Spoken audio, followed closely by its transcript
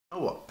You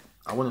know what?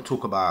 I want to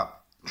talk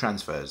about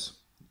transfers.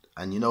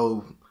 And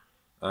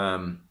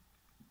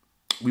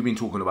we've been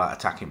talking about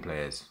attacking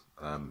players.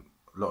 A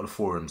lot of the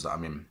forums that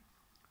I'm in,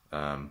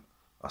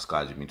 us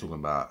guys have been talking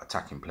about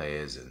attacking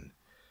players and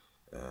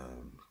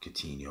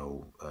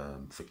Coutinho,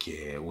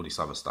 Fekir, all this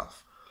other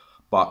stuff.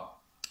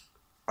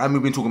 And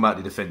we've been talking about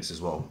the defence as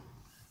well.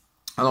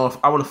 And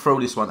I want to throw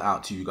this one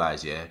out to you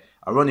guys, yeah.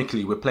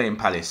 Ironically, we're playing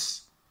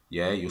Palace.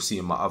 Yeah, you'll see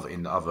in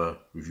the other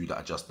review that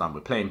I just done. We're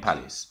playing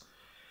Palace.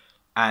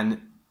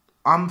 And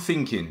I'm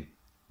thinking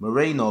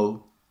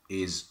Moreno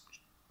is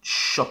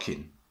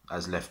shocking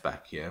as left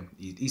back. Yeah,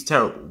 he's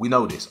terrible. We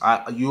know this. In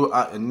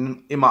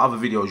my other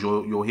videos,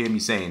 you'll hear me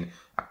saying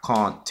I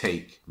can't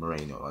take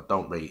Moreno. I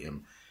don't rate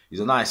him.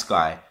 He's a nice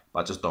guy, but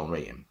I just don't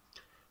rate him.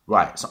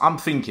 Right. So I'm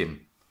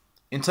thinking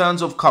in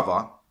terms of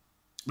cover,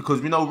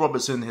 because we know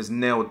Robertson has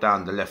nailed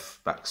down the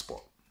left back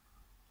spot.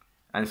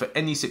 And for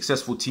any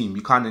successful team,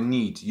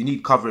 you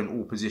need cover in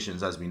all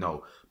positions, as we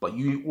know. But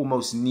you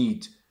almost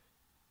need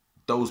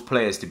those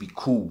players to be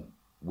cool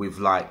with,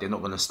 like, they're not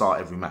going to start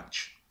every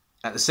match.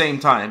 At the same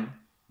time,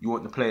 you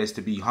want the players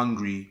to be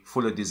hungry,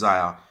 full of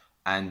desire,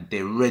 and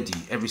they're ready.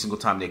 Every single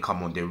time they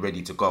come on, they're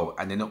ready to go.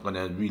 And they're not going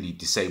to really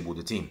disable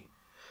the team.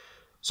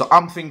 So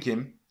I'm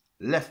thinking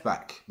left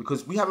back,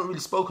 because we haven't really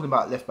spoken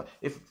about left back.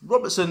 If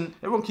Robertson,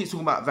 everyone keeps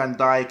talking about Van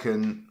Dijk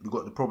and we've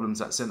got the problems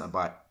at centre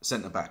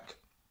back.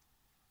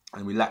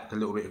 And we lacked a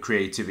little bit of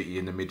creativity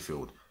in the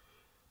midfield.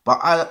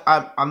 But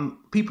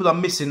people are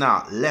missing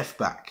out left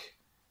back.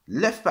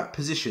 Left back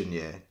position,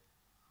 yeah.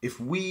 If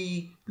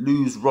we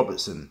lose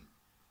Robertson,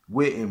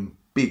 we're in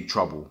big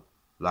trouble.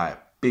 Like,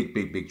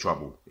 big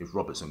trouble if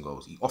Robertson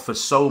goes. He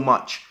offers so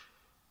much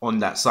on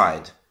that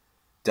side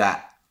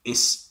that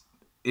it's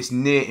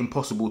near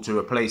impossible to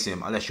replace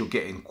him unless you're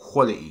getting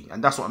quality.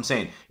 And that's what I'm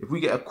saying. If we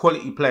get a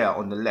quality player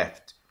on the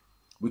left,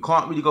 we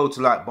can't really go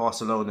to like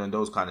Barcelona and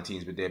those kind of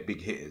teams with their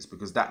big hitters,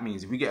 because that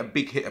means if we get a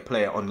big hitter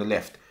player on the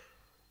left,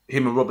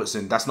 him and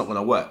Robertson, that's not going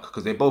to work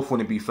because they both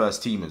want to be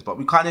first teamers. But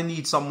we kind of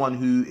need someone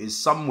who is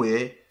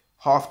somewhere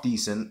half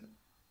decent,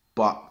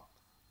 but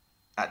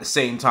at the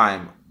same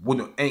time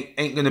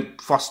ain't going to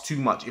fuss too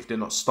much if they're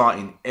not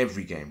starting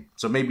every game.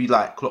 So maybe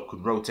like Klopp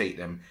could rotate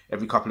them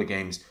every couple of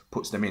games,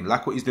 puts them in,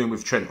 like what he's doing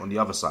with Trent on the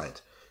other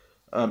side.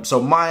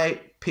 So my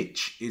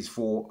pitch is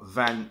for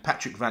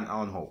Patrick Van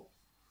Aanholt.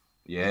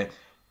 Yeah.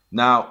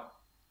 Now,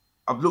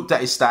 I've looked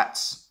at his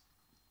stats.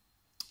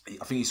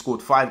 I think he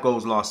scored 5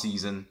 goals last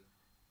season.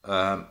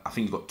 I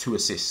think he's got 2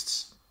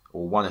 assists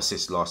or 1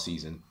 assist last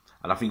season.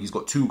 And I think he's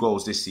got 2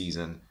 goals this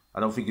season. I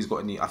don't think he's got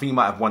any. I think he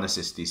might have 1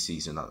 assist this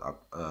season. I'll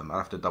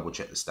have to double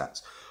check the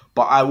stats.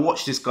 But I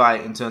watched this guy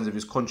in terms of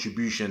his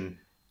contribution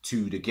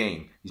to the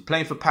game. He's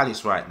playing for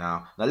Palace right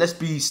now. Now,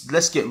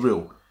 let's get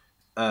real.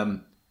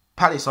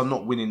 Palace are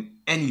not winning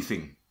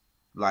anything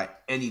like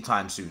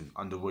anytime soon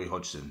under Roy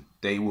Hodgson.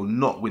 They will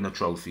not win a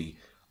trophy.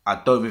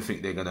 I don't even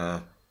think they're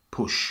gonna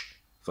push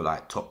for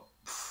like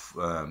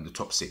the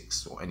top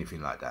 6 or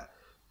anything like that.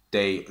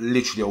 They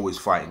literally always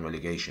fight in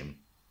relegation.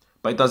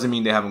 But it doesn't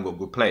mean they haven't got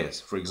good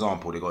players. For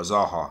example, they got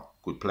Zaha,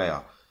 good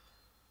player.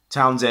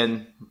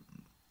 Townsend,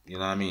 you know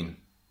what I mean?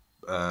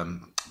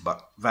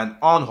 But Van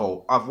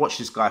Aanholt, I've watched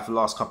this guy for the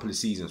last couple of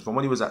seasons, from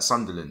when he was at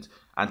Sunderland.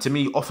 And to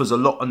me, offers a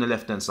lot on the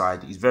left-hand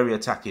side. He's very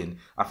attacking.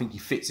 I think he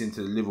fits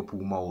into the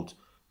Liverpool mould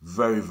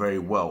very, very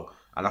well.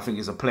 And I think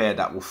he's a player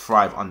that will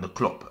thrive under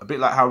Klopp. A bit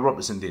like how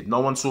Robertson did. No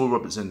one saw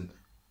Robertson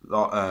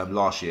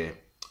last year.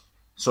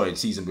 Sorry, the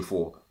season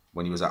before,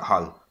 when he was at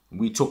Hull.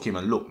 We took him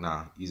and look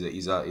now.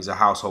 He's a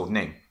household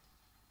name.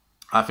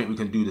 I think we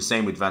can do the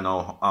same with Van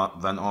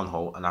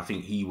Aanholt. And I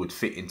think he would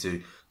fit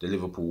into the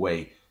Liverpool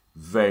way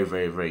very,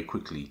 very, very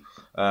quickly.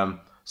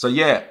 So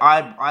yeah,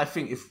 I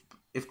think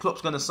if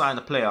Klopp's going to sign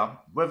a player,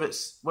 whether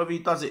he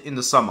does it in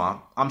the summer,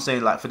 I'm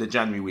saying like for the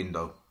January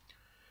window,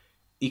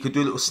 he could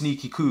do a little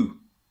sneaky coup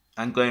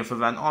and go in for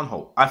Van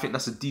Aanholt. I think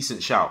that's a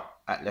decent shout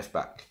at left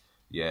back,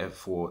 yeah,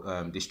 for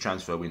this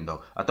transfer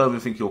window. I don't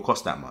even think he'll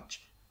cost that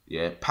much.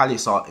 Yeah,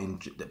 Palace are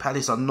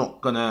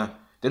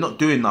they're not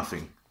doing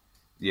nothing.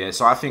 Yeah,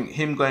 so I think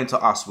him going to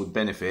us would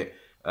benefit.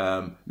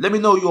 Let me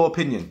know your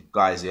opinion,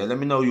 guys. Yeah, let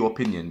me know your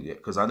opinion. Yeah,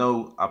 because I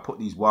know I put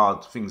these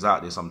wild things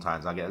out there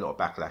sometimes. I get a lot of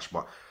backlash,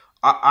 but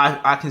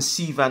I can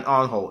see Van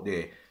Aanholt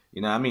there.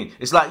 You know what I mean?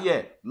 It's like,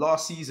 yeah,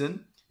 last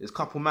season, there's a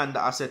couple man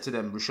that I said to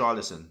them,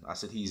 Richarlison, I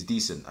said he's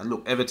decent. And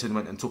look, Everton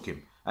went and took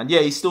him. And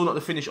yeah, he's still not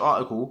the finished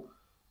article,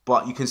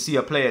 but you can see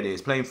a player there.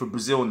 He's playing for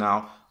Brazil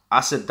now. I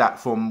said that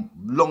from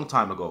long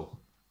time ago.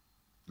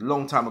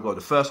 Long time ago.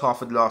 The first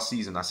half of the last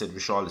season, I said,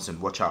 Richarlison,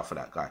 watch out for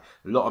that guy.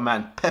 A lot of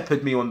man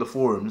peppered me on the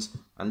forums.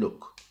 And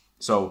look.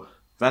 So,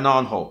 Van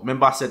Aanholt.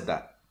 Remember I said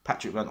that.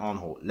 Patrick Van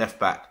Aanholt, left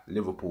back,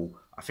 Liverpool.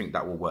 I think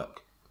that will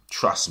work.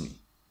 Trust me.